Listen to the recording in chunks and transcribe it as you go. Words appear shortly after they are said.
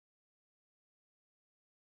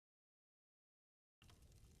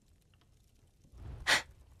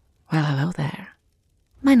Well, hello there.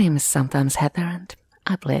 My name is sometimes Heather and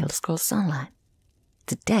I play Elder Scrolls Online.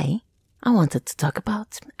 Today, I wanted to talk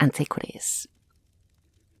about Antiquities.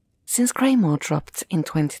 Since Greymoor dropped in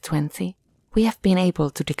 2020, we have been able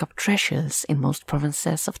to dig up treasures in most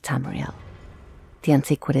provinces of Tamriel. The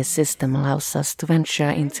Antiquities system allows us to venture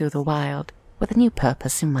into the wild with a new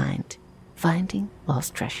purpose in mind, finding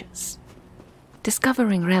lost treasures.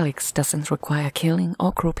 Discovering relics doesn't require killing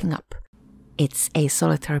or grouping up. It's a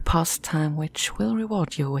solitary pastime which will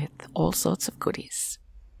reward you with all sorts of goodies.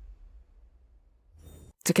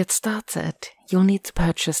 To get started, you'll need to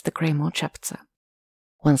purchase the Greymoor Chapter.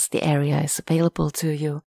 Once the area is available to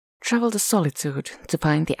you, travel to Solitude to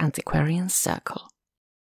find the Antiquarian Circle.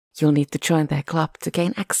 You'll need to join their club to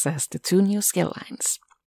gain access to 2 new skill lines.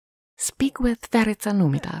 Speak with Verita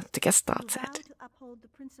Numida to get started.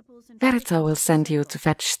 Verita will send you to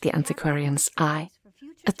fetch the Antiquarian's Eye,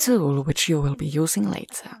 a tool which you will be using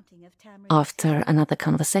later. After another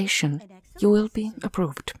conversation, you will be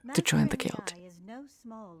approved to join the guild.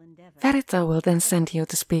 Verita will then send you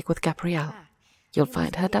to speak with Gabrielle. You'll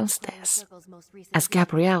find her downstairs. As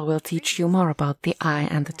Gabrielle will teach you more about the Eye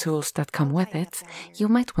and the tools that come with it, you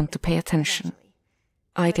might want to pay attention.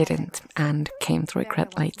 I didn't, and came to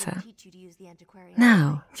regret later.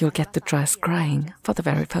 Now you'll get to try scrying for the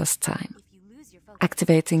very first time.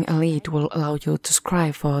 Activating a lead will allow you to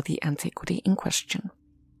scry for the antiquity in question.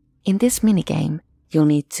 In this minigame, you'll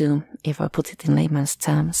need to, if I put it in layman's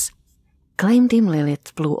terms, claim dimly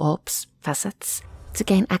lit blue orbs, facets, to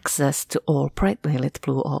gain access to all brightly lit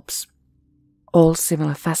blue orbs. All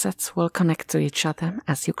similar facets will connect to each other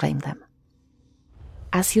as you claim them.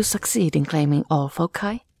 As you succeed in claiming all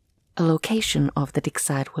foci, a location of the dig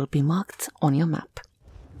site will be marked on your map.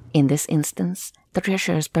 In this instance, the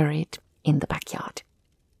treasure is buried in the backyard.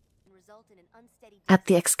 At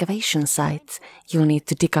the excavation site, you'll need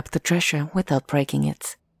to dig up the treasure without breaking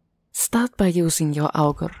it. Start by using your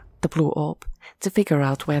augur, the blue orb, to figure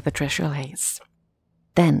out where the treasure lays.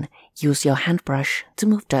 Then use your handbrush to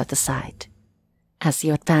move dirt aside. As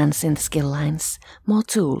you advance in the skill lines, more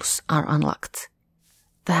tools are unlocked.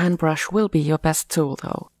 The handbrush will be your best tool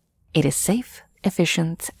though. It is safe,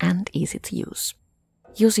 efficient and easy to use.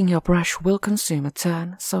 Using your brush will consume a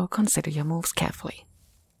turn, so consider your moves carefully.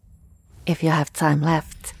 If you have time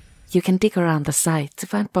left, you can dig around the site to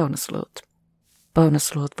find bonus loot.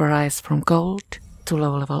 Bonus loot varies from gold to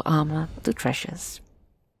low-level armor to treasures.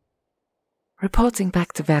 Reporting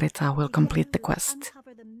back to Verita will complete the quest.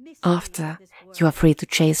 After, you are free to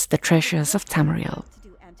chase the treasures of Tamriel,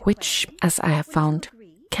 which, as I have found,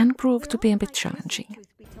 can prove to be a bit challenging.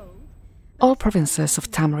 All provinces of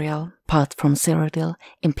Tamriel, apart from Cyrodiil,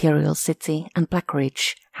 Imperial City and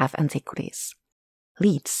Blackreach, have antiquities.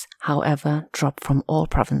 Leads, however, drop from all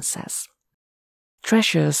provinces.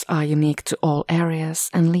 Treasures are unique to all areas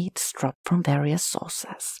and leads drop from various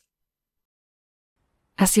sources.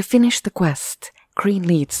 As you finish the quest, green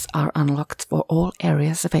leads are unlocked for all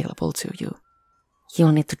areas available to you.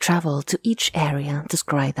 You'll need to travel to each area to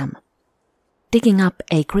scry them. Digging up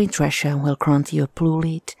a green treasure will grant you a blue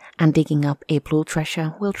lead, and digging up a blue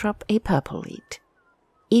treasure will drop a purple lead.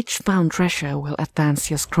 Each found treasure will advance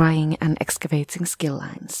your scrying and excavating skill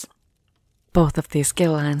lines. Both of these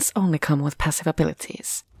skill lines only come with passive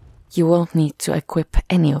abilities. You won't need to equip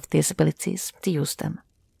any of these abilities to use them.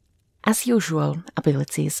 As usual,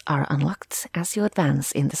 abilities are unlocked as you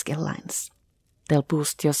advance in the skill lines. They'll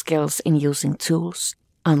boost your skills in using tools,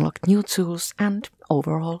 unlock new tools, and,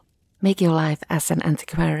 overall, make your life as an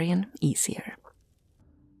antiquarian easier.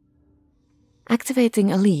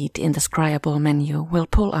 Activating a lead in the scryable menu will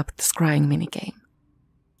pull up the scrying minigame.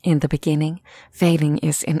 In the beginning, failing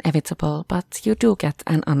is inevitable, but you do get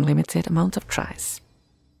an unlimited amount of tries.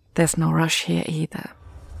 There's no rush here either.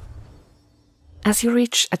 As you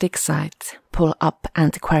reach a dig site, pull up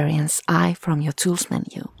Antiquarian's Eye from your tools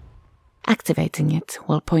menu. Activating it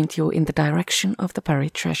will point you in the direction of the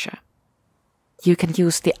buried treasure. You can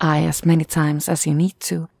use the Eye as many times as you need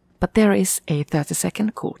to, but there is a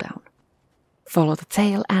 30-second cooldown. Follow the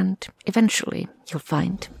tail and, eventually, you'll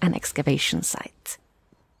find an excavation site.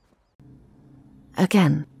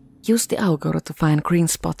 Again, use the augur to find green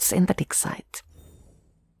spots in the dig site.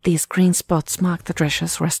 These green spots mark the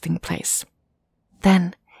treasure's resting place.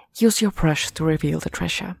 Then, use your brush to reveal the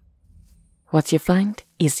treasure. What you find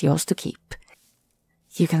is yours to keep.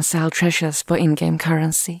 You can sell treasures for in-game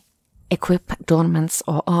currency, equip adornments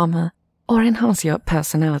or armor, or enhance your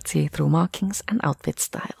personality through markings and outfit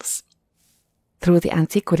styles. Through the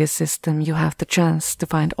Antiquity system, you have the chance to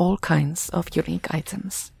find all kinds of unique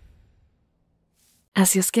items.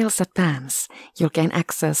 As your skills advance, you'll gain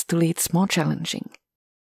access to leads more challenging.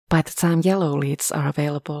 By the time yellow leads are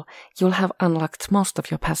available, you'll have unlocked most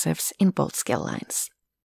of your passives in both skill lines.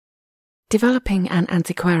 Developing an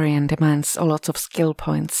antiquarian demands a lot of skill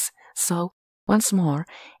points, so, once more,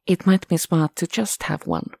 it might be smart to just have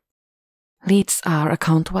one. Leads are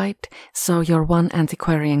account-wide, so your one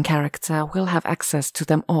antiquarian character will have access to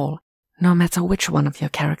them all, no matter which one of your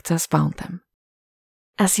characters found them.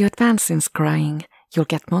 As you advance in scrying, you'll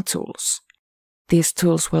get more tools. These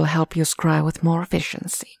tools will help you scry with more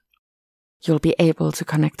efficiency. You'll be able to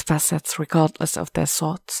connect facets regardless of their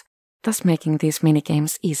sorts, thus making these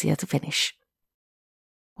minigames easier to finish.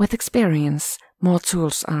 With experience, more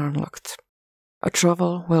tools are unlocked. A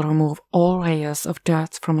trowel will remove all layers of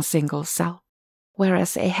dirt from a single cell,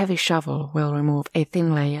 whereas a heavy shovel will remove a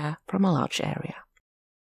thin layer from a large area.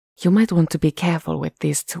 You might want to be careful with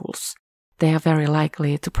these tools. They are very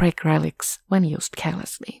likely to break relics when used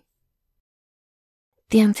carelessly.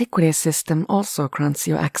 The Antiquities system also grants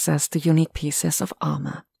you access to unique pieces of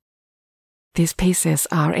armor. These pieces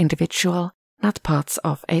are individual, not parts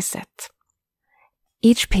of a set.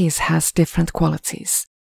 Each piece has different qualities.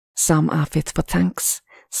 Some are fit for tanks,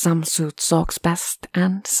 some suit Zorks best,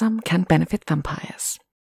 and some can benefit vampires.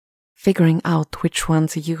 Figuring out which one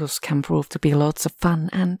to use can prove to be loads of fun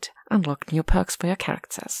and unlock new perks for your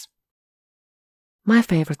characters. My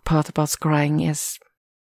favorite part about scrying is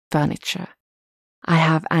furniture. I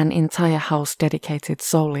have an entire house dedicated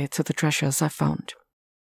solely to the treasures I found.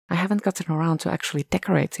 I haven't gotten around to actually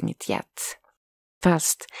decorating it yet.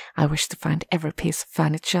 First, I wish to find every piece of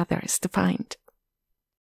furniture there is to find.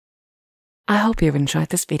 I hope you've enjoyed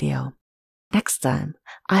this video. Next time,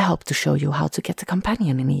 I hope to show you how to get a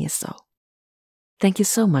companion in ESO. Thank you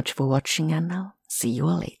so much for watching, and I'll see you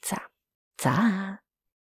all later. Ta!